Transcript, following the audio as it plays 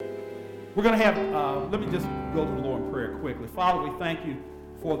We're going to have, let me just go to the Lord in prayer quickly. Father, we thank you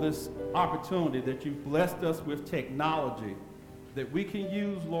for this opportunity that you've blessed us with technology that we can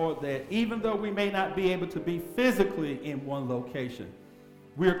use, Lord, that even though we may not be able to be physically in one location,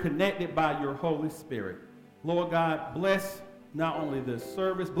 we're connected by your Holy Spirit. Lord God, bless not only this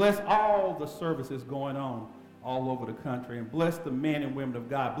service, bless all the services going on all over the country, and bless the men and women of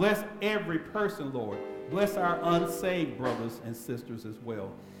God. Bless every person, Lord. Bless our unsaved brothers and sisters as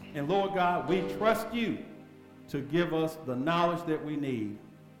well. And Lord God, we trust you to give us the knowledge that we need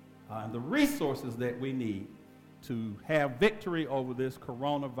and the resources that we need to have victory over this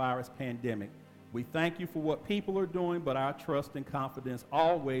coronavirus pandemic. We thank you for what people are doing, but our trust and confidence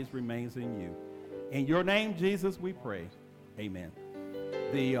always remains in you. In your name, Jesus, we pray. Amen.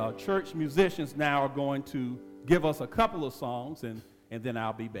 The church musicians now are going to give us a couple of songs, and then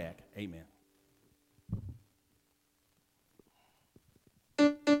I'll be back. Amen.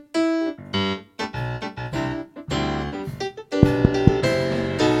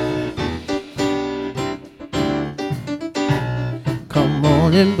 Come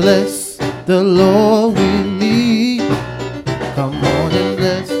on and bless the Lord with me. Come on and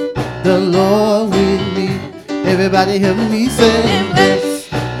bless the Lord with me. Everybody help me say, bless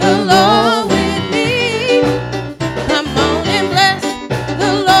the Lord with me. Come on and bless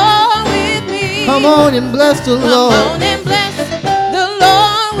the Lord with me. come on and bless the Come Lord. on and bless the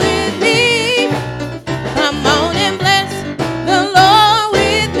Lord with me. Come on and bless the Lord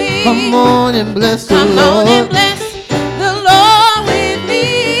with me. Come on and bless the Come on and Lord. bless the Lord with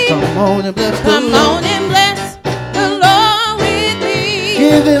me. Come on and bless the Come on Lord. and bless the Lord with me.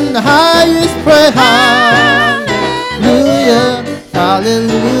 Give him the highest praise. Hallelujah.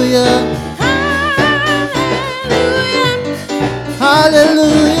 Hallelujah. Hallelujah.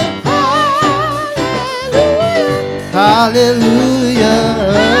 Hallelujah. Hallelujah.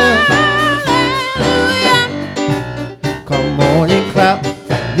 Hallelujah. Come on and clap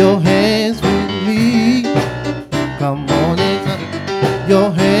your hands with me. Come on and clap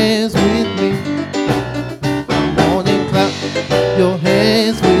your hands with me. Come on and clap your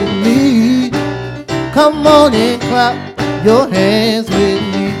hands with me. Come on and clap your hands with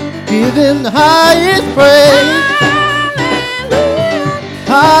me. Give him the highest praise.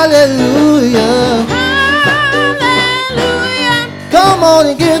 Hallelujah. Hallelujah. Come on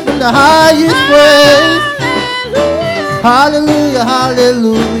and give him the highest praise. Hallelujah,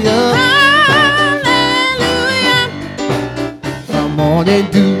 hallelujah. Hallelujah. Come on and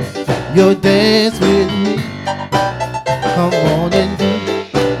do your dance with me. Come on and do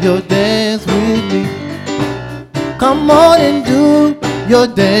your dance with me. Come on and do your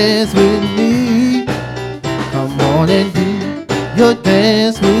dance with me. Come on and do your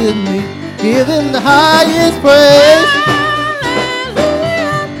dance with me. Give him the highest praise.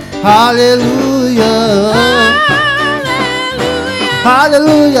 Hallelujah.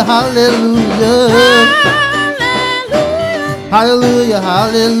 Hallelujah, hallelujah. Hallelujah,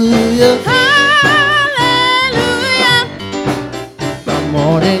 hallelujah. Come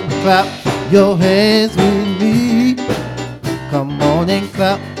on and clap your hands with me. Come on and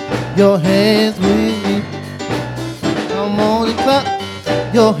clap your hands with me. Come on and clap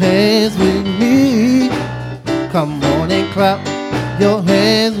your hands with me. Come on and clap your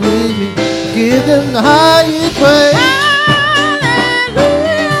hands with me. Give them the highest praise.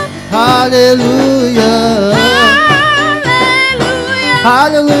 Hallelujah.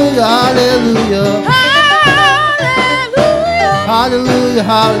 Hallelujah, hallelujah. Hallelujah,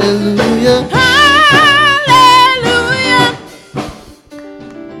 hallelujah.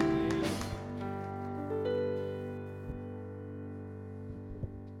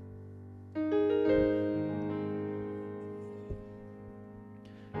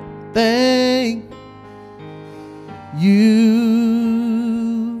 Thank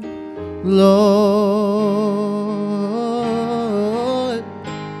you, Lord.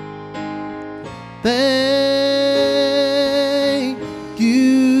 Thank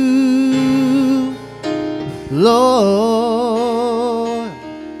you, Lord.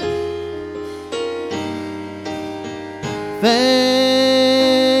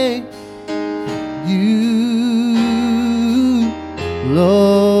 Thank you,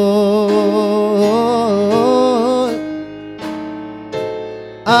 Lord.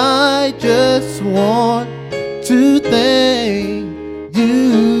 I just want to thank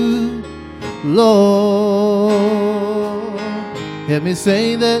you, Lord. Help me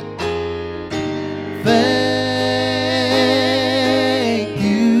say that. Thank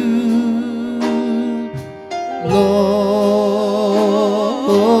you, Lord.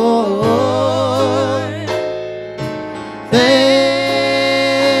 Thank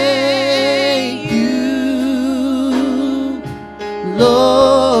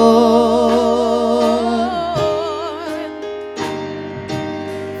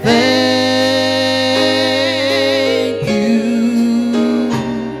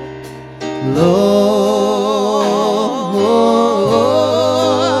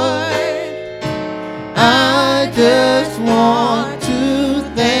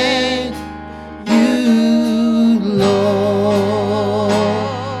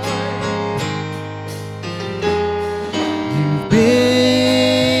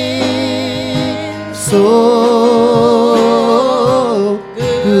so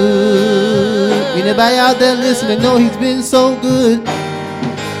good. Anybody out there listening know he's been so good?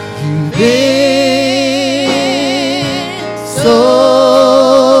 You've been so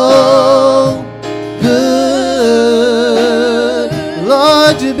good.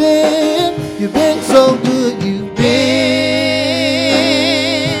 Lord, you've been so good. You've been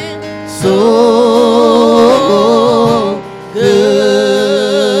so good.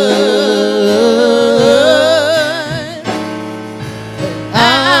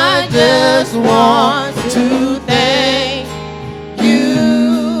 I just want to thank you,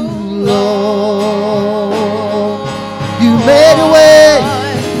 Lord. You made a way.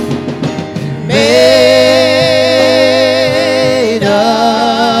 You made a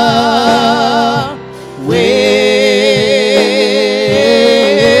way.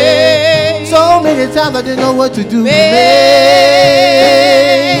 So many times I didn't know what to do. You made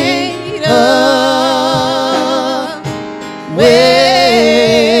a way.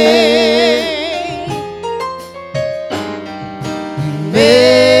 You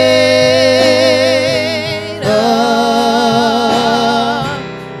made a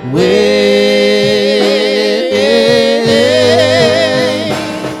way.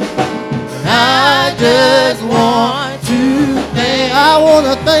 I just want to thank. I want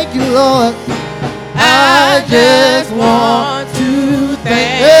to thank you, Lord. I just want to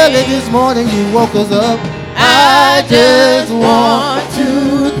thank. Early this morning you woke us up. I just want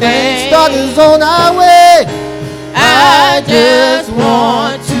to thank. Started us on our way. I just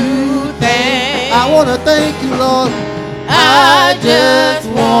want to thank. I want to thank you, Lord. I just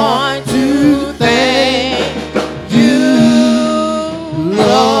want to thank you,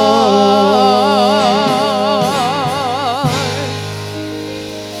 Lord.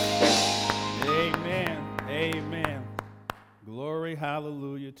 Amen. Amen. Glory,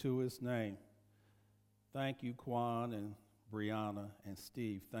 hallelujah to his name. Thank you, Quan and Brianna and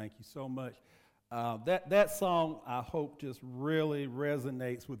Steve. Thank you so much. That song, I hope, just really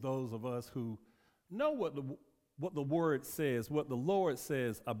resonates with those of us who know what the Word says, what the Lord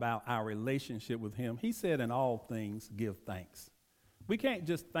says about our relationship with him. He said, in all things, give thanks. We can't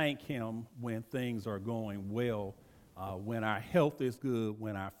just thank him when things are going well, when our health is good,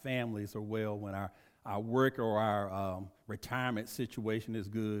 when our families are well, when our work or our retirement situation is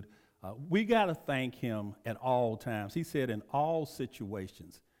good. We got to thank him at all times. He said, in all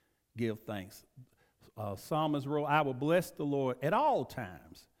situations, give thanks. Psalmist wrote, I will bless the Lord at all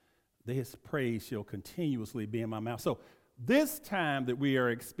times. His praise shall continuously be in my mouth. So this time that we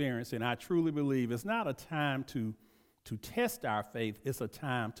are experiencing, I truly believe, is not a time to test our faith. It's a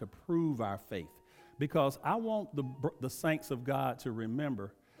time to prove our faith. Because I want the saints of God to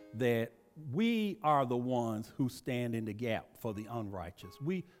remember that we are the ones who stand in the gap for the unrighteous.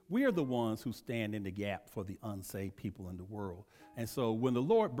 We are the ones who stand in the gap for the unsaved people in the world. And so when the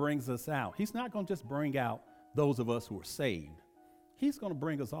Lord brings us out, he's not going to just bring out those of us who are saved. He's going to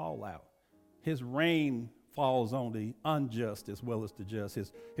bring us all out. His rain falls on the unjust as well as the just.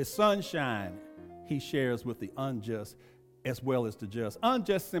 His sunshine he shares with the unjust as well as the just.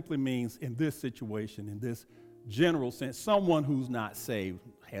 Unjust simply means, in this situation, in this general sense, someone who's not saved.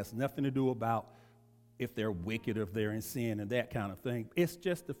 Has nothing to do about if they're wicked, if they're in sin and that kind of thing. It's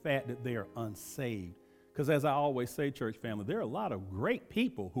just the fact that they are unsaved. Because as I always say, church family, there are a lot of great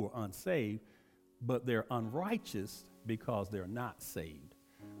people who are unsaved, but they're unrighteous because they're not saved.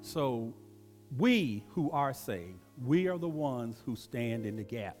 So we who are saved, we are the ones who stand in the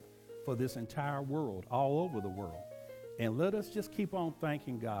gap for this entire world, all over the world. And let us just keep on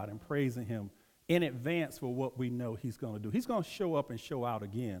thanking God and praising him in advance for what we know he's going to do. He's going to show up and show out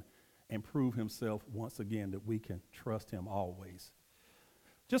again and prove himself once again that we can trust him always.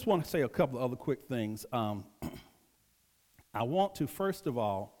 Just want to say a couple of other quick things. I want to, first of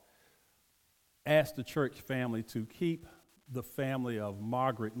all, ask the church family to keep the family of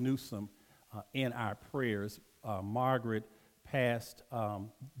Margaret Newsom in our prayers. Margaret passed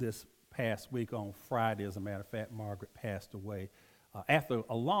this past week on Friday. As a matter of fact, Margaret passed away after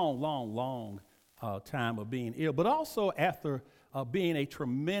a long time of being ill, but also after being a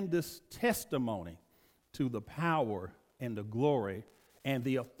tremendous testimony to the power and the glory and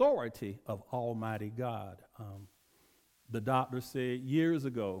the authority of Almighty God. The doctor said years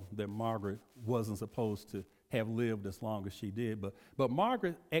ago that Margaret wasn't supposed to have lived as long as she did, but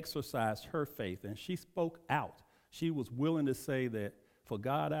Margaret exercised her faith and she spoke out. She was willing to say that for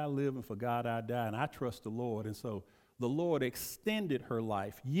God I live and for God I die, and I trust the Lord. And so the Lord extended her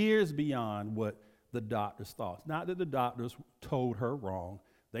life years beyond what the doctors thought. Not that the doctors told her wrong.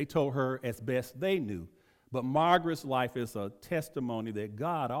 They told her as best they knew. But Margaret's life is a testimony that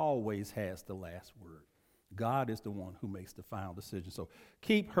God always has the last word. God is the one who makes the final decision. So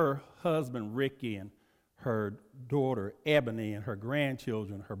keep her husband, Ricky, and her daughter, Ebony, and her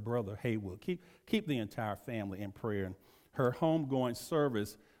grandchildren, her brother, Haywood. Keep the entire family in prayer. And her homegoing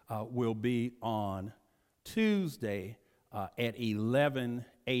service will be on Tuesday at 11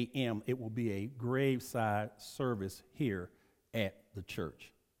 a.m. It will be a graveside service here at the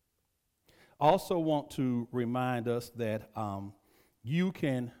church. Also want to remind us that you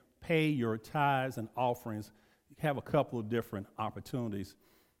can pay your tithes and offerings. You have a couple of different opportunities.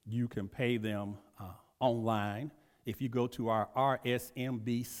 You can pay them online. If you go to our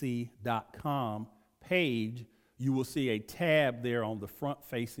rsmbc.com page, you will see a tab there on the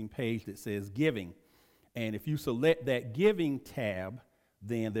front-facing page that says Giving. And if you select that Giving tab,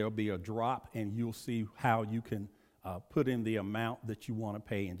 then there'll be a drop, and you'll see how you can put in the amount that you want to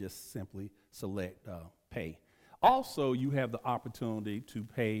pay and just simply select Pay. Also, you have the opportunity to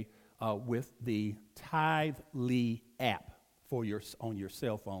pay with the Tithely app on your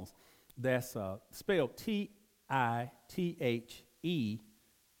cell phones. That's spelled TITHE.LY.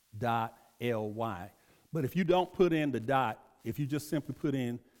 But if you don't put in the dot, if you just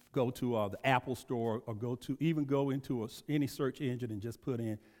simply go to the Apple Store or go into any search engine and just put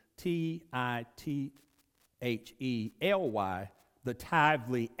in TITHELY, the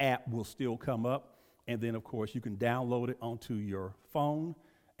Tithely app will still come up. And then, of course, you can download it onto your phone.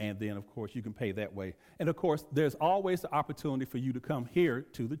 And then, of course, you can pay that way. And, of course, there's always the opportunity for you to come here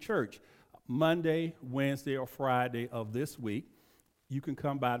to the church. Monday, Wednesday, or Friday of this week, you can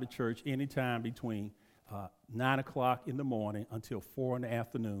come by the church anytime between 9 o'clock in the morning until 4 in the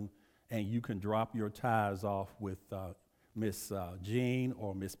afternoon, and you can drop your tithes off with Miss Jean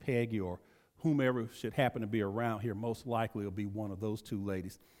or Miss Peggy or whomever should happen to be around here. Most likely it'll be one of those two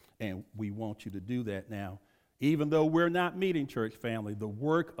ladies, and we want you to do that now. Even though we're not meeting, church family, the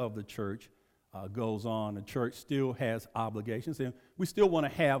work of the church goes on. The church still has obligations, and we still want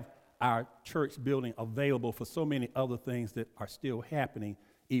to have our church building available for so many other things that are still happening,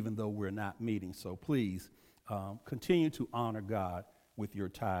 even though we're not meeting. So please continue to honor God with your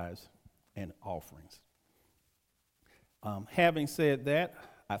tithes and offerings. Having said that,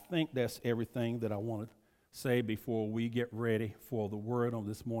 I think that's everything that I want to say before we get ready for the word on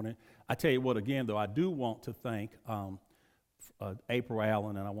this morning. I tell you what, again, though, I do want to thank April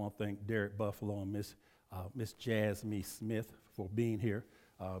Allen, and I want to thank Derek Buffalo and Miss Jasmine Smith for being here.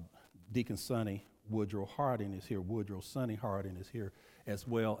 Deacon Sonny Woodrow Harding is here. Woodrow Sonny Harding is here as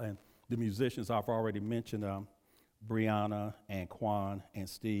well. And the musicians I've already mentioned, Brianna and Quan and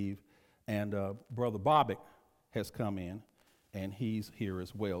Steve. And Brother Bobbitt has come in, and he's here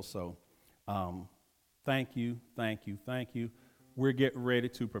as well. So thank you. We're getting ready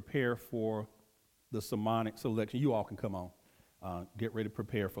to prepare for the sermonic selection. You all can come on. Get ready to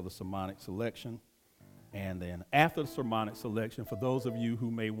prepare for the sermonic selection. And then after the sermonic selection, for those of you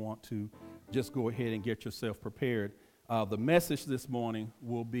who may want to just go ahead and get yourself prepared, the message this morning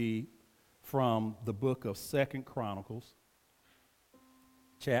will be from the book of 2 Chronicles,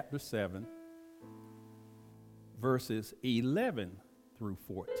 chapter 7, verses 11 through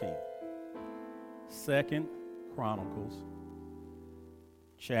 14. 2 Chronicles,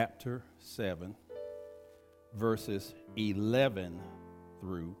 chapter 7, verses 11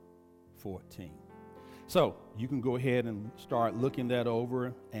 through 14. So you can go ahead and start looking that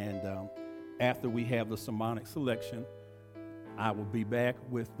over, and after we have the sermonic selection, I will be back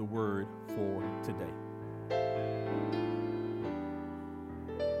with the word for today.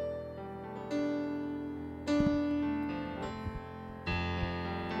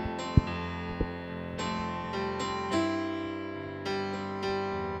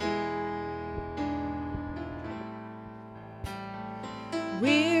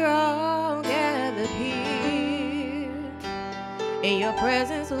 We're all gathered here in your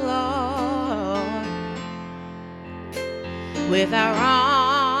presence, Lord, with our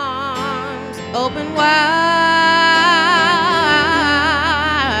arms open wide,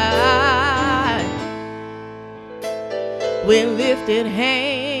 with lifted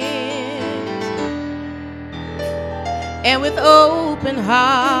hands and with open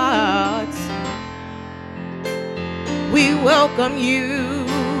hearts. We welcome you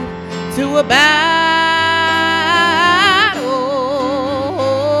to abide,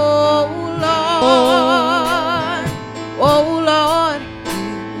 oh Lord,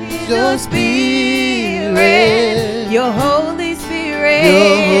 your Spirit, your Holy Spirit,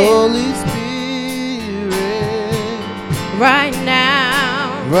 right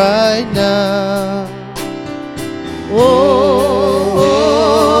now, oh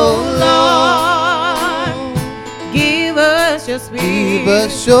Lord. Spirit. Give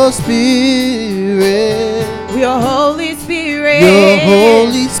us your Spirit. Your Holy Spirit. Your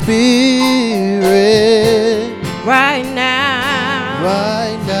Holy Spirit. Right now.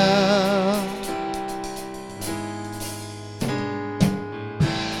 Right now.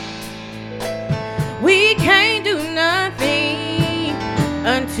 We can't do nothing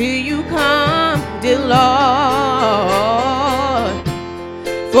until you come, dear Lord.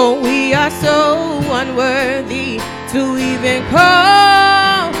 For we are so unworthy to even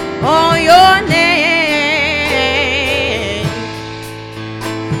call on your name.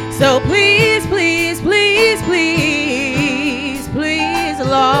 So please, please, please, please, please,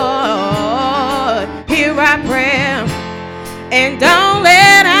 Lord, hear our prayer and don't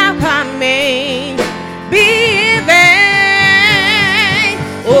let our coming be in vain.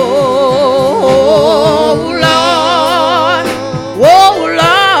 Oh, Lord, oh,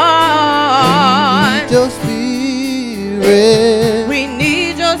 Lord, Your Spirit. we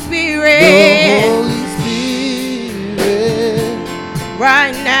need your Your Spirit Holy Spirit.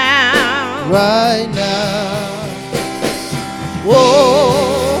 right now. Right now. Oh,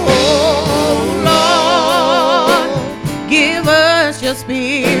 Lord, give us your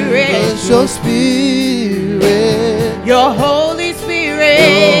Spirit, Give us your Spirit. your Holy Your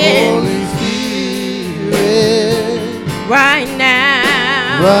Spirit Holy Spirit. right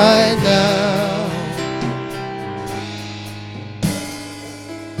now. Right now.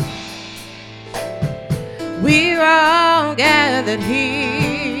 We're all gathered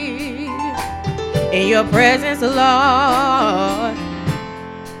here in your presence, Lord,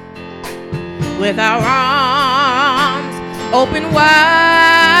 with our arms open wide,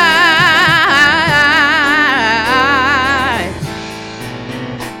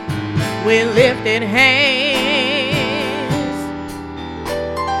 with lifted hands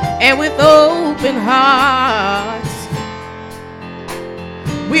and with open hearts.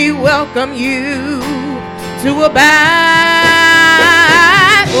 We welcome you to abide.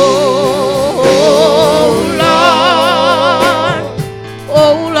 Oh, Lord,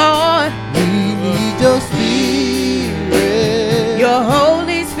 oh, Lord, We need your Spirit. your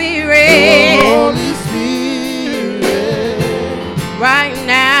Holy Your Spirit Holy Spirit. right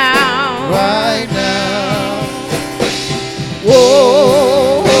now. Right now.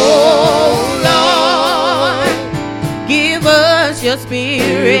 Oh, Lord, give us your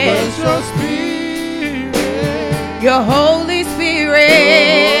Spirit, Give us your Spirit. your Holy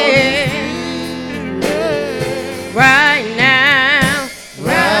Spirit right now,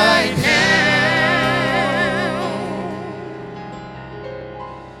 right now.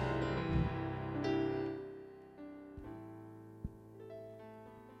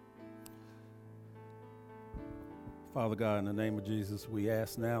 Father God, in the name of Jesus, we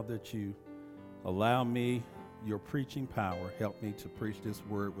ask now that you allow me your preaching power. Help me to preach this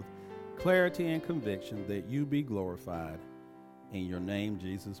word with clarity and conviction, that you be glorified. In your name,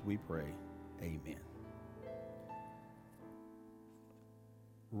 Jesus, we pray. Amen.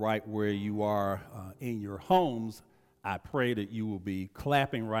 Right where you are in your homes, I pray that you will be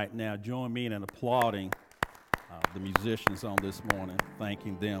clapping right now. Join me in applauding the musicians on this morning,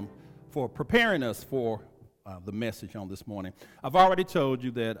 thanking them for preparing us for the message on this morning. I've already told you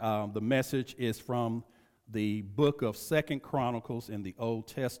that the message is from the book of 2 Chronicles in the Old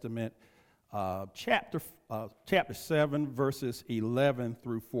Testament, chapter 7, verses 11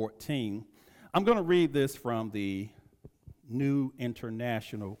 through 14. I'm going to read this from the New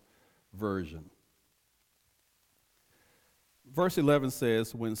International Version. Verse 11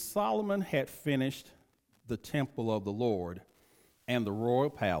 says, "When Solomon had finished the temple of the Lord and the royal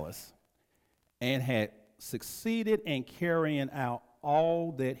palace, and had succeeded in carrying out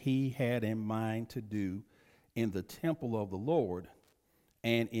all that he had in mind to do in the temple of the Lord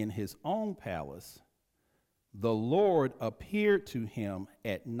and in his own palace, the Lord appeared to him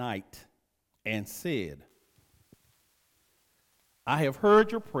at night and said, I have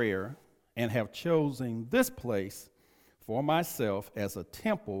heard your prayer and have chosen this place for myself as a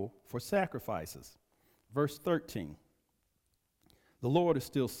temple for sacrifices." Verse 13. The Lord is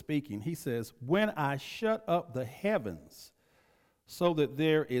still speaking. He says, "When I shut up the heavens so that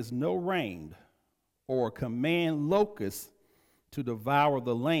there is no rain, or command locusts to devour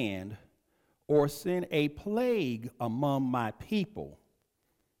the land, or send a plague among my people."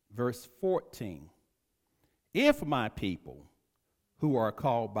 Verse 14. "If my people, who are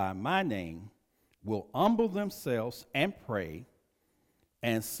called by my name, will humble themselves and pray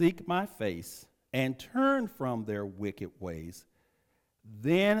and seek my face and turn from their wicked ways,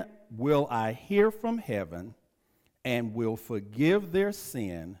 then will I hear from heaven and will forgive their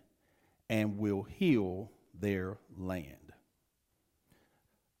sin and will heal their land."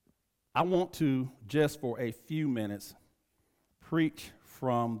 I want to, just for a few minutes, preach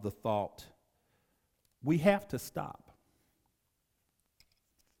from the thought, we have to stop.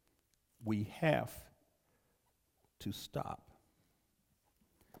 We have to stop.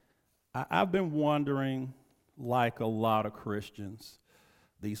 I've been wondering, like a lot of Christians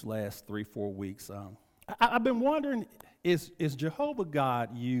these last 3-4 weeks, I've been wondering, is Jehovah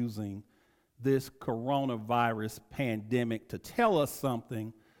God using this coronavirus pandemic to tell us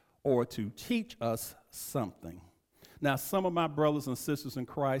something or to teach us something? Now, some of my brothers and sisters in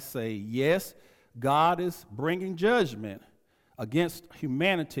Christ say, yes, God is bringing judgment against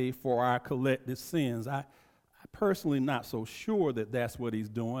humanity for our collective sins. I personally not so sure that that's what he's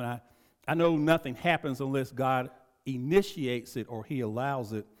doing. I know nothing happens unless God initiates it or he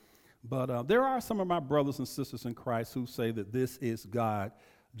allows it. But there are some of my brothers and sisters in Christ who say that this is God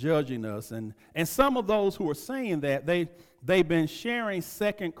judging us. And some of those who are saying that, they've been sharing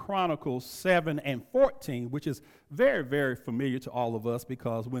 2 Chronicles 7 and 14, which is very, very familiar to all of us,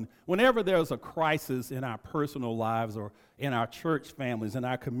 because whenever there's a crisis in our personal lives or in our church families, in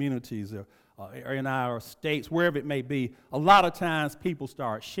our communities, or in our states, wherever it may be, a lot of times people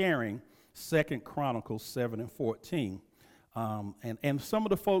start sharing 2 Chronicles 7 and 14. And some of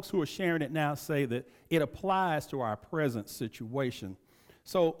the folks who are sharing it now say that it applies to our present situation.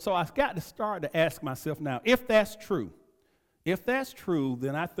 So I've got to start to ask myself now, if that's true,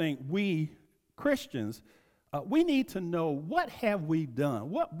 then I think we Christians, we need to know, what have we done?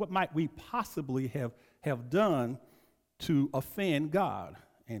 What might we possibly have done to offend God?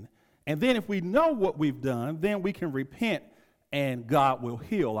 And then if we know what we've done, then we can repent and God will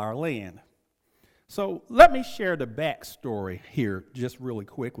heal our land. So let me share the backstory here just really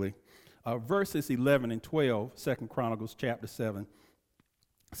quickly. Verses 11 and 12, 2 Chronicles chapter 7.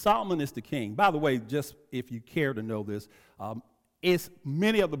 Solomon is the king. By the way, just if you care to know this,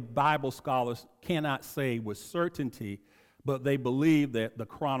 many of the Bible scholars cannot say with certainty, but they believe that the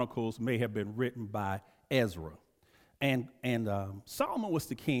Chronicles may have been written by Ezra. And Solomon was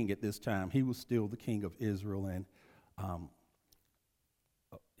the king at this time. He was still the king of Israel, and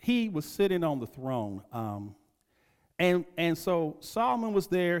he was sitting on the throne. And so Solomon was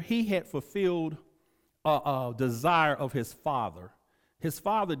there. He had fulfilled a desire of his father. His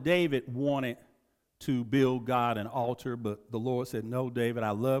father David wanted to build God an altar, but the Lord said, no, David, I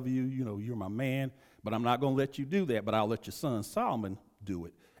love you. You know, you're my man, but I'm not going to let you do that, but I'll let your son Solomon do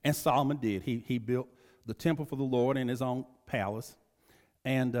it. And Solomon did. He built the temple for the Lord in his own palace.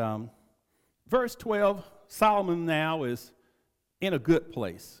 And verse 12, Solomon now is in a good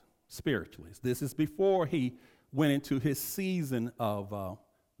place spiritually. This is before he went into his season of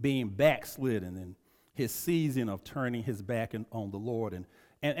being backslidden and his season of turning his back on the Lord.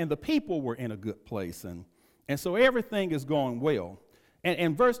 And the people were in a good place. And so everything is going well.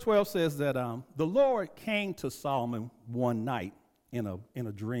 And verse 12 says that the Lord came to Solomon one night in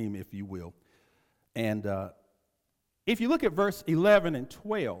a dream, if you will. And if you look at verse 11 and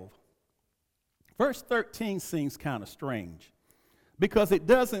 12, verse 13 seems kind of strange, because it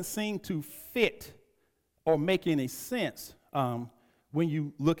doesn't seem to fit or make any sense when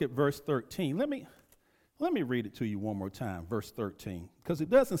you look at verse 13. Let me read it to you one more time, verse 13, because it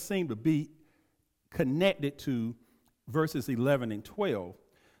doesn't seem to be connected to verses 11 and 12.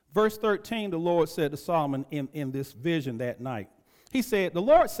 Verse 13, the Lord said to Solomon in this vision that night, he said, the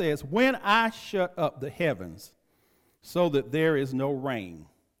Lord says, when I shut up the heavens so that there is no rain,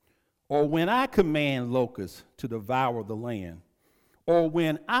 or when I command locusts to devour the land, or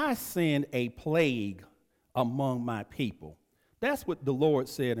when I send a plague among my people. That's what the Lord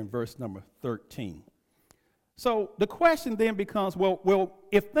said in verse number 13. So the question then becomes, well,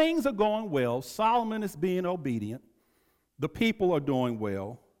 if things are going well, Solomon is being obedient, the people are doing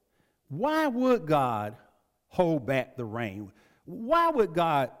well, why would God hold back the rain? Why would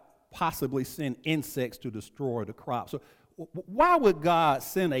God possibly send insects to destroy the crops? So why would God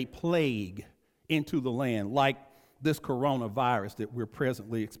send a plague into the land like this coronavirus that we're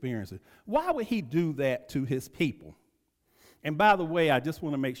presently experiencing? Why would he do that to his people? And by the way, I just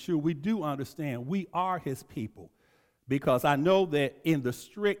want to make sure we do understand we are his people, because I know that in the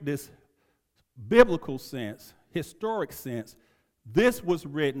strictest biblical sense, historic sense, this was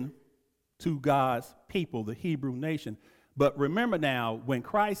written to God's people, the Hebrew nation. But remember now, when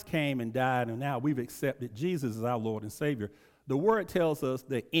Christ came and died, and now we've accepted Jesus as our Lord and Savior, the word tells us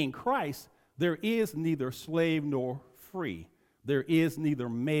that in Christ there is neither slave nor free. There is neither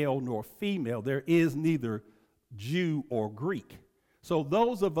male nor female. There is neither Jew or Greek. So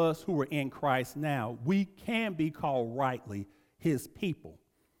those of us who are in Christ now, we can be called rightly his people.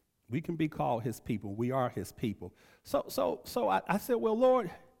 We can be called his people. We are his people. So I said, well, Lord,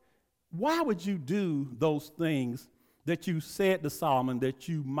 why would you do those things that you said to Solomon that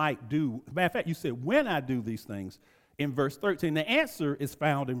you might do? Matter of fact, you said, when I do these things, in verse 13. The answer is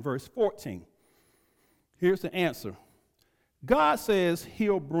found in verse 14. Here's the answer. God says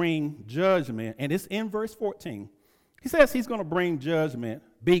he'll bring judgment, and it's in verse 14. He says he's going to bring judgment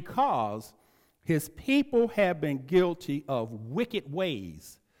because his people have been guilty of wicked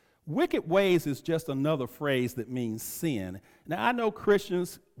ways. Wicked ways is just another phrase that means sin. Now, I know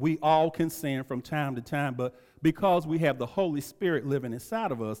Christians, we all can sin from time to time, but because we have the Holy Spirit living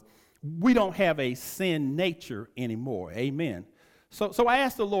inside of us, we don't have a sin nature anymore. Amen. So I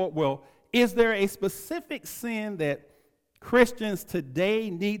asked the Lord, well, is there a specific sin that Christians today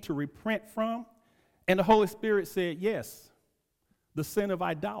need to repent from? And the Holy Spirit said, yes, the sin of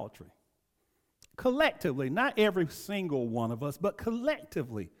idolatry. Collectively, not every single one of us, but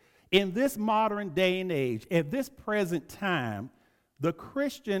collectively, in this modern day and age, at this present time, the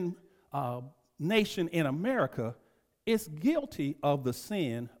Christian nation in America is guilty of the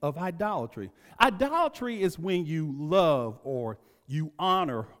sin of idolatry. Idolatry is when you love or you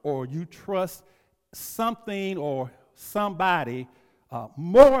honor or you trust something or somebody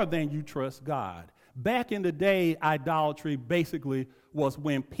more than you trust God. Back in the day, idolatry basically was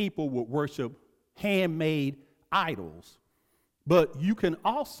when people would worship handmade idols. But you can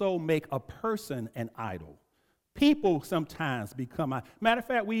also make a person an idol. People sometimes become. Matter of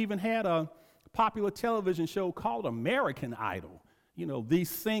fact, we even had a popular television show called American Idol. You know, these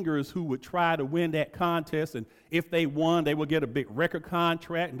singers who would try to win that contest, and if they won, they would get a big record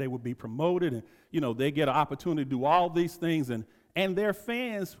contract, and they would be promoted, and, you know, they get an opportunity to do all these things, and their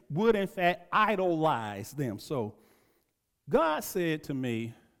fans would, in fact, idolize them. So God said to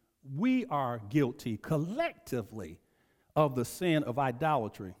me, we are guilty collectively of the sin of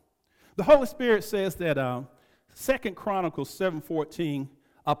idolatry. The Holy Spirit says that 2 Chronicles 7:14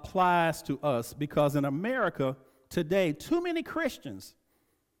 applies to us because in America today, too many Christians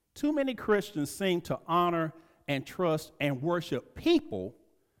seem to honor and trust and worship people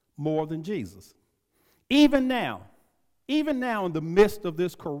more than Jesus. Even now in the midst of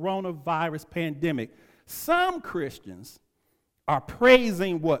this coronavirus pandemic, some Christians are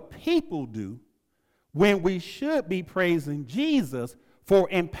praising what people do when we should be praising Jesus for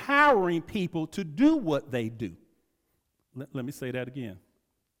empowering people to do what they do. Let me say that again.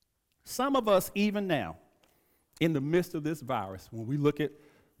 Some of us, even now, in the midst of this virus, when we look at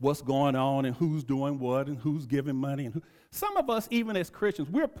what's going on and who's doing what and who's giving money, and some of us, even as Christians,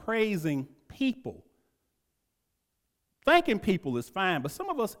 we're praising people. Thanking people is fine, but some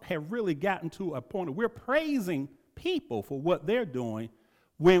of us have really gotten to a point where we're praising people for what they're doing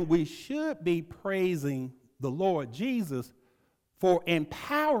when we should be praising the Lord Jesus for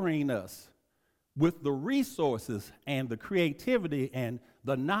empowering us with the resources and the creativity and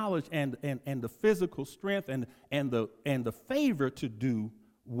the knowledge and the physical strength and the favor to do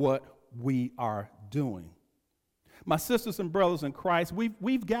what we are doing. My sisters and brothers in Christ,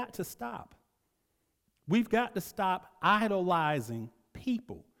 we've got to stop. We've got to stop idolizing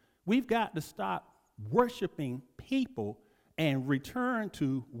people. We've got to stop worshiping people and return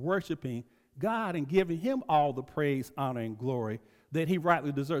to worshiping God and giving him all the praise, honor, and glory that he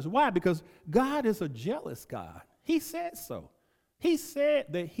rightly deserves. Why? Because God is a jealous God. He said so. He said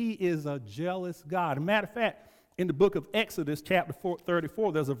that he is a jealous God. As a matter of fact, in the book of Exodus, chapter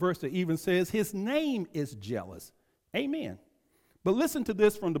 34, there's a verse that even says his name is jealous. Amen. But listen to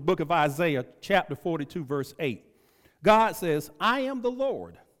this from the book of Isaiah, chapter 42, verse 8. God says, I am the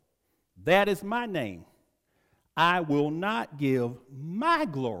Lord. That is my name. I will not give my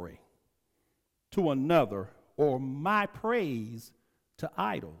glory to another or my praise to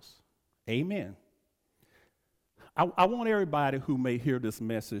idols. Amen. I want everybody who may hear this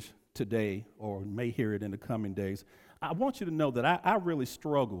message today or may hear it in the coming days, I want you to know that I really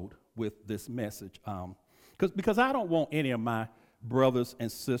struggled with this message because I don't want any of my brothers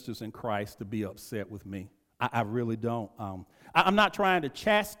and sisters in Christ to be upset with me. I really don't. I'm not trying to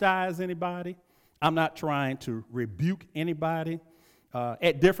chastise anybody. I'm not trying to rebuke anybody.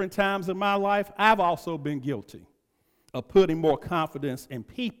 At different times in my life, I've also been guilty of putting more confidence in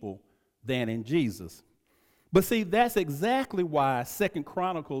people than in Jesus. But see, that's exactly why 2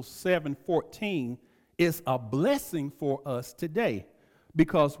 Chronicles 7:14 is a blessing for us today.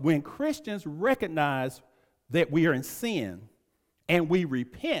 Because when Christians recognize that we are in sin and we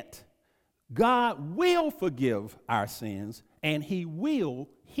repent, God will forgive our sins and he will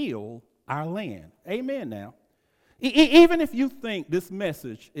heal our land. Amen now. Even if you think this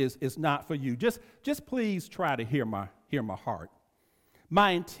message is not for you, just please try to hear my heart.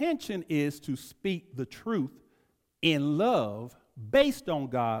 My intention is to speak the truth in love, based on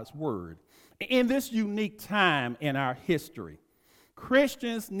God's word. In this unique time in our history,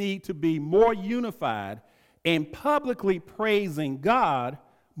 Christians need to be more unified in publicly praising God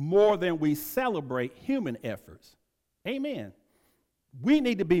more than we celebrate human efforts. Amen. We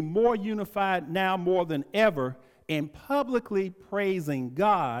need to be more unified now more than ever in publicly praising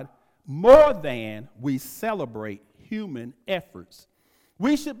God more than we celebrate human efforts.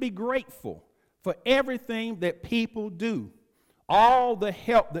 We should be grateful for everything that people do, all the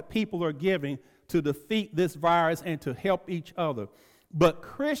help that people are giving to defeat this virus and to help each other. But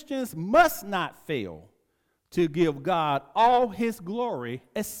Christians must not fail to give God all his glory,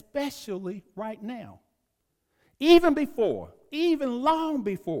 especially right now. Even long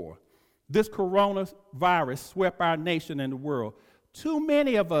before this coronavirus swept our nation and the world, too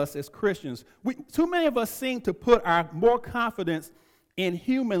many of us as Christians, too many of us seem to put our more confidence in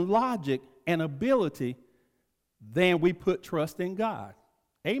human logic and ability than we put trust in God.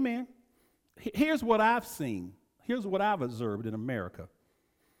 Amen. Here's what I've seen. Here's what I've observed in America.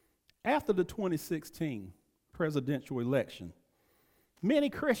 After the 2016 presidential election, many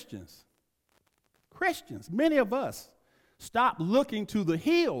Christians, many of us, stopped looking to the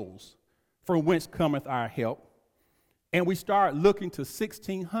hills from whence cometh our help, and we start looking to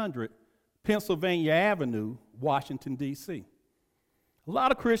 1600 Pennsylvania Avenue, Washington, D.C. A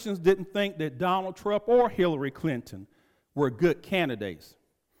lot of Christians didn't think that Donald Trump or Hillary Clinton were good candidates.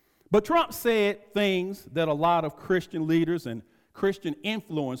 But Trump said things that a lot of Christian leaders and Christian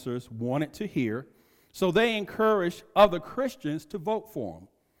influencers wanted to hear, so they encouraged other Christians to vote for him.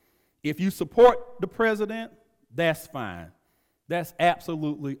 If you support the president, that's fine. That's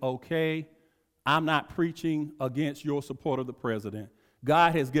absolutely okay. I'm not preaching against your support of the president.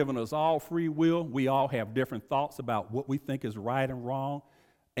 God has given us all free will. We all have different thoughts about what we think is right and wrong.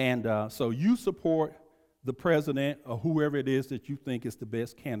 And so you support the president or whoever it is that you think is the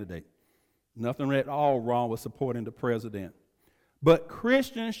best candidate. Nothing at all wrong with supporting the president. But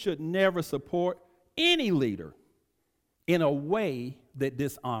Christians should never support any leader in a way that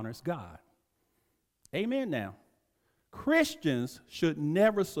dishonors God. Amen now. Christians should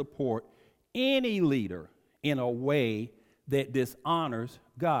never support any leader in a way that dishonors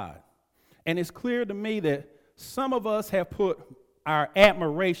God. And it's clear to me that some of us have put our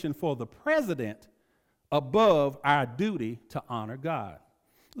admiration for the president above our duty to honor God.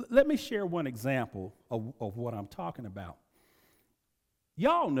 Let me share one example of what I'm talking about.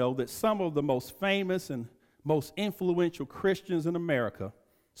 Y'all know that some of the most famous and most influential Christians in America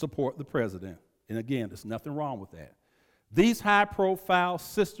support the president. And again, there's nothing wrong with that. These high-profile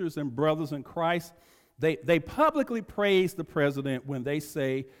sisters and brothers in Christ, they publicly praise the president when they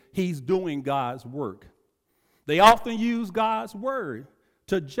say he's doing God's work. They often use God's word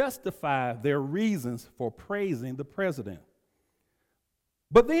to justify their reasons for praising the president.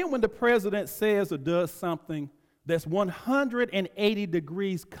 But then when the president says or does something that's 180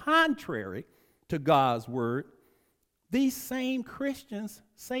 degrees contrary to God's word, these same Christians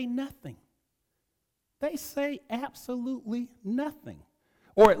say nothing. They say absolutely nothing.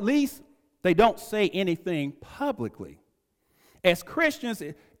 Or at least they don't say anything publicly. As Christians,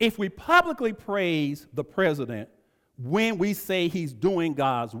 if we publicly praise the president when we say he's doing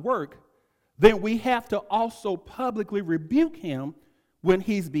God's work, then we have to also publicly rebuke him when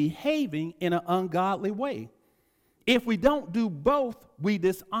he's behaving in an ungodly way. If we don't do both, we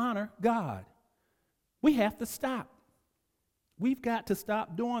dishonor God. We have to stop. We've got to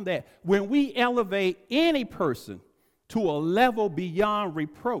stop doing that. When we elevate any person to a level beyond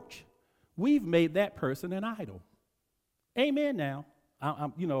reproach, we've made that person an idol. Amen now. I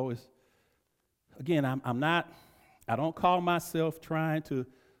don't call myself trying to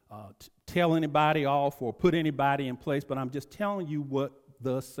tell anybody off or put anybody in place, but I'm just telling you what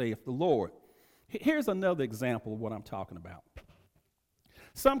thus saith the Lord. Here's another example of what I'm talking about.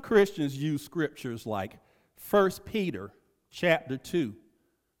 Some Christians use scriptures like 1 Peter chapter 2,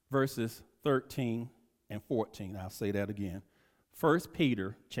 verses 13 and 14. I'll say that again. 1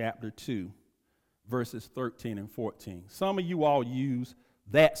 Peter chapter 2, verses 13 and 14. Some of you all use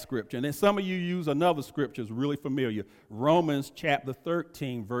that scripture, and then some of you use another scripture that's really familiar, Romans chapter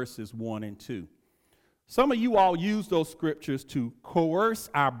 13, verses 1 and 2. Some of you all use those scriptures to coerce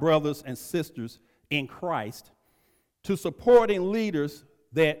our brothers and sisters in Christ to supporting leaders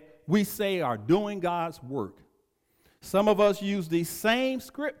that we say are doing God's work. Some of us use these same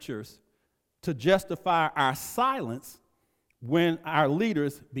scriptures to justify our silence when our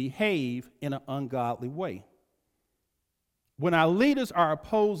leaders behave in an ungodly way. When our leaders are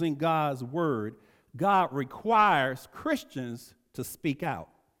opposing God's word, God requires Christians to speak out.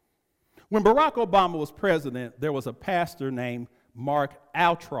 When Barack Obama was president, there was a pastor named Mark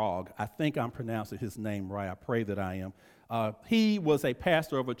Altrog. I think I'm pronouncing his name right. I pray that I am. He was a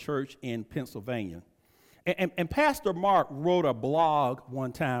pastor of a church in Pennsylvania. And Pastor Mark wrote a blog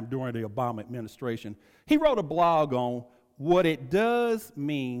one time during the Obama administration. He wrote a blog on what it does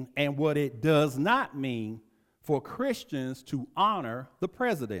mean and what it does not mean for Christians to honor the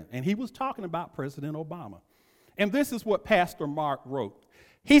president. And he was talking about President Obama. And this is what Pastor Mark wrote.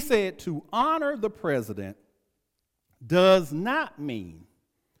 He said, to honor the president does not mean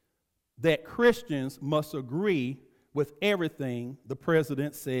that Christians must agree with everything the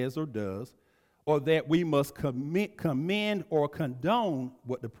president says or does, or that we must commend or condone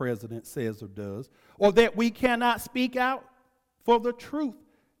what the president says or does, or that we cannot speak out for the truth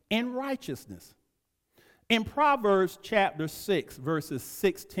and righteousness. In Proverbs chapter 6, verses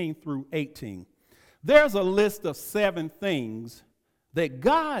 16 through 18, there's a list of 7 things that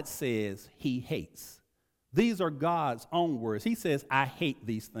God says he hates. These are God's own words. He says, I hate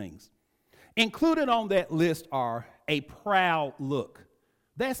these things. Included on that list are a proud look.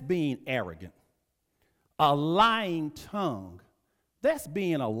 That's being arrogant. A lying tongue. That's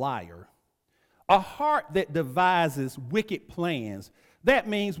being a liar. A heart that devises wicked plans. That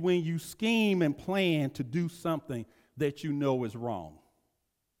means when you scheme and plan to do something that you know is wrong.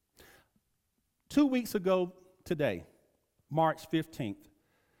 2 weeks ago today, March 15th,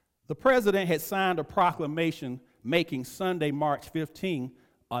 the president had signed a proclamation making Sunday, March 15th,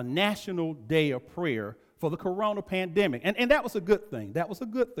 a national day of prayer for the corona pandemic. And that was a good thing. That was a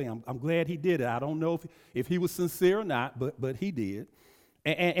good thing. I'm glad he did it. I don't know if he was sincere or not, but he did.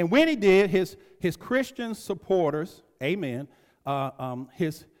 And when he did, his Christian supporters, amen,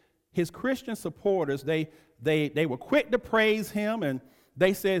 his Christian supporters, they were quick to praise him, and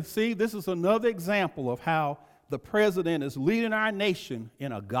they said, see, this is another example of how the president is leading our nation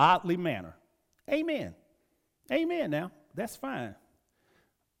in a godly manner. Amen. Amen now. That's fine.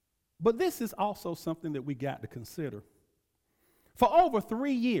 But this is also something that we got to consider. For over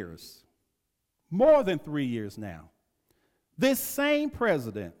 3 years, more than 3 years now, this same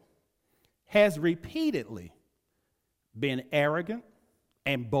president has repeatedly been arrogant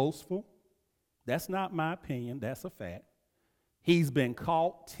and boastful. That's not my opinion, that's a fact. He's been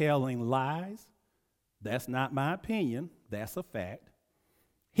caught telling lies. That's not my opinion, that's a fact.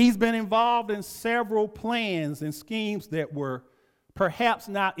 He's been involved in several plans and schemes that were perhaps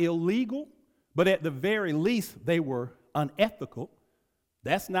not illegal, but at the very least, they were unethical.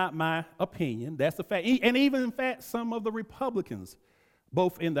 That's not my opinion. That's a fact. And even, in fact, some of the Republicans,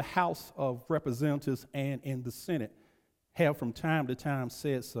 both in the House of Representatives and in the Senate, have from time to time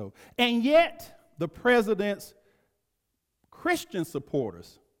said so. And yet, the president's Christian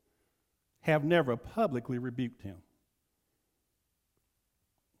supporters have never publicly rebuked him.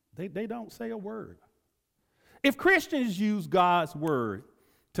 They don't say a word. If Christians use God's word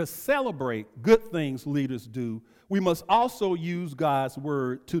to celebrate good things leaders do, we must also use God's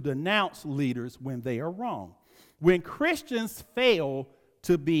word to denounce leaders when they are wrong. When Christians fail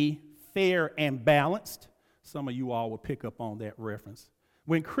to be fair and balanced, some of you all will pick up on that reference.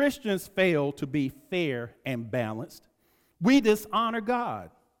 When Christians fail to be fair and balanced, we dishonor God.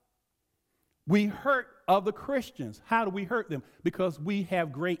 We hurt other Christians. How do we hurt them? Because we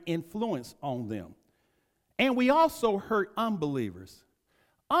have great influence on them. And we also hurt unbelievers.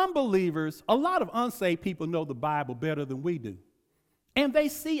 Unbelievers, a lot of unsaved people know the Bible better than we do. And they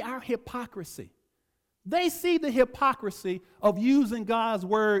see our hypocrisy. They see the hypocrisy of using God's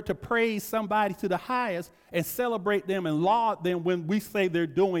word to praise somebody to the highest and celebrate them and laud them when we say they're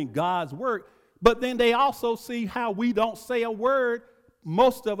doing God's work. But then they also see how we don't say a word,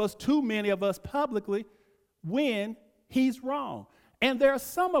 most of us, too many of us publicly, when he's wrong. And there are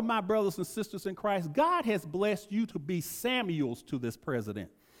some of my brothers and sisters in Christ, God has blessed you to be Samuels to this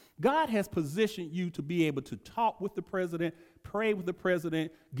president. God has positioned you to be able to talk with the president, pray with the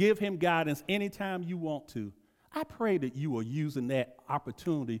president, give him guidance anytime you want to. I pray that you are using that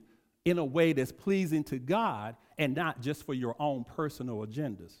opportunity in a way that's pleasing to God and not just for your own personal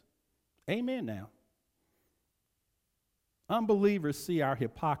agendas. Amen now. Unbelievers see our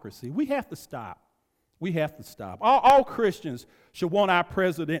hypocrisy. We have to stop. We have to stop. All Christians should want our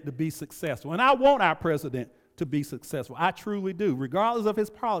president to be successful. And I want our president to be successful. I truly do, regardless of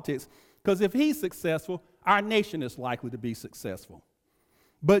his politics. Because if he's successful, our nation is likely to be successful.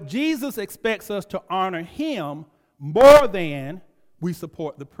 But Jesus expects us to honor him more than we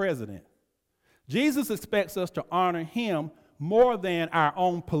support the president. Jesus expects us to honor him more than our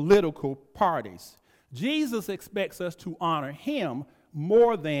own political parties. Jesus expects us to honor him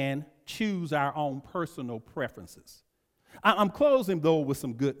more than choose our own personal preferences. I'm closing, though, with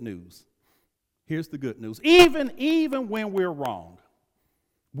some good news. here's the good news. Even when we're wrong,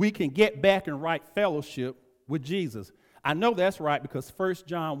 we can get back in right fellowship with Jesus. I know that's right because 1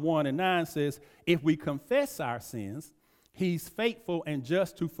 John 1:9 says, if we confess our sins, he's faithful and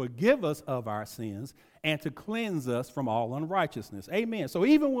just to forgive us of our sins and to cleanse us from all unrighteousness. Amen. So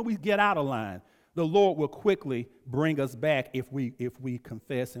even when we get out of line, the Lord will quickly bring us back if we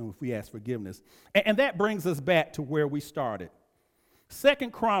confess and if we ask forgiveness. And that brings us back to where we started. 2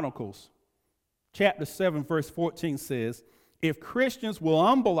 Chronicles chapter 7, verse 14 says, if Christians will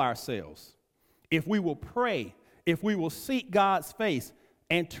humble ourselves, if we will pray, if we will seek God's face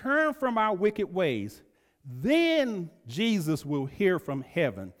and turn from our wicked ways, then Jesus will hear from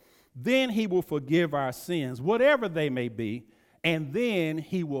heaven. Then he will forgive our sins, whatever they may be, and then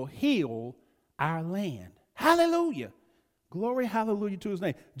he will heal our land. Hallelujah. Glory, hallelujah to his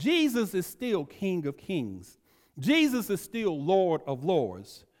name. Jesus is still King of Kings. Jesus is still Lord of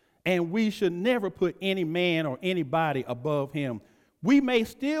Lords. And we should never put any man or anybody above him. We may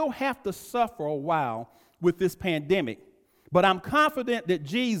still have to suffer a while with this pandemic, but I'm confident that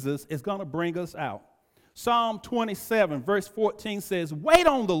Jesus is going to bring us out. Psalm 27, verse 14 says, wait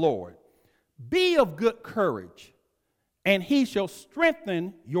on the Lord, be of good courage, and he shall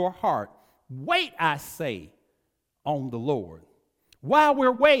strengthen your heart. Wait, I say, on the Lord. While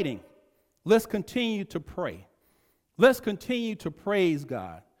we're waiting, let's continue to pray. Let's continue to praise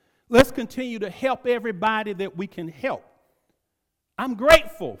God. Let's continue to help everybody that we can help. I'm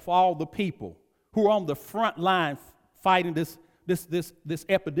grateful for all the people who are on the front line fighting this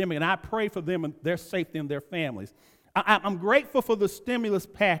epidemic, and I pray for them and their safety and their families. I'm grateful for the stimulus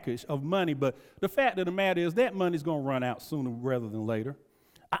package of money, but the fact of the matter is that money's going to run out sooner rather than later.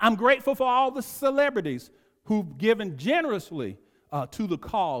 I'm grateful for all the celebrities who've given generously to the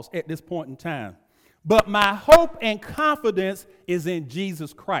cause at this point in time. But my hope and confidence is in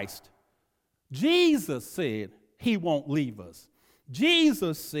Jesus Christ. Jesus said he won't leave us.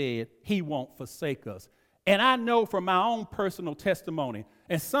 Jesus said he won't forsake us. And I know from my own personal testimony,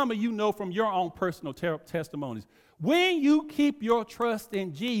 and some of you know from your own personal testimonies, when you keep your trust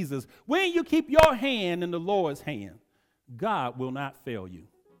in Jesus, when you keep your hand in the Lord's hand, God will not fail you.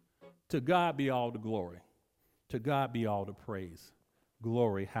 To God be all the glory. To God be all the praise.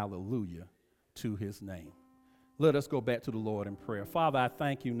 Glory, hallelujah, to his name. Let us go back to the Lord in prayer. Father, I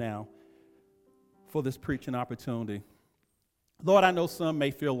thank you now for this preaching opportunity. Lord, I know some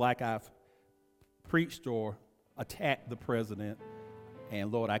may feel like I've preached or attacked the president,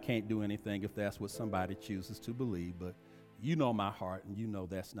 and Lord, I can't do anything if that's what somebody chooses to believe, but you know my heart, and you know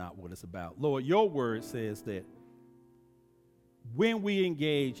that's not what it's about. Lord, your word says that when we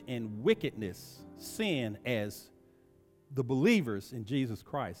engage in wickedness, sin, as the believers in Jesus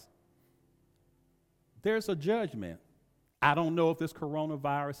Christ, there's a judgment. I don't know if this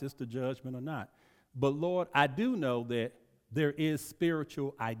coronavirus is the judgment or not, but Lord, I do know that there is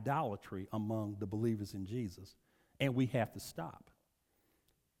spiritual idolatry among the believers in Jesus, and we have to stop.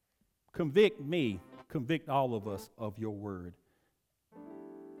 Convict me, convict all of us of your word.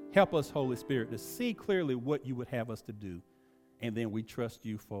 Help us, Holy Spirit, to see clearly what you would have us to do, and then we trust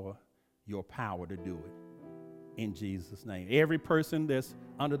you for your power to do it. In Jesus' name. Every person that's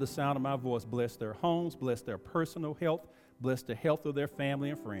under the sound of my voice, bless their homes, bless their personal health, bless the health of their family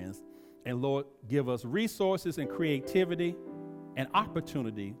and friends. And Lord, give us resources and creativity and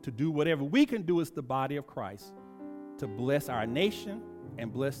opportunity to do whatever we can do as the body of Christ to bless our nation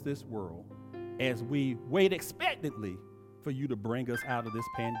and bless this world as we wait expectantly for you to bring us out of this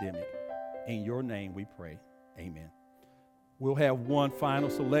pandemic. In your name we pray. Amen. We'll have one final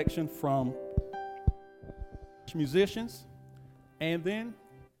selection from musicians, and then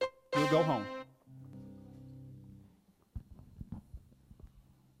we'll go home.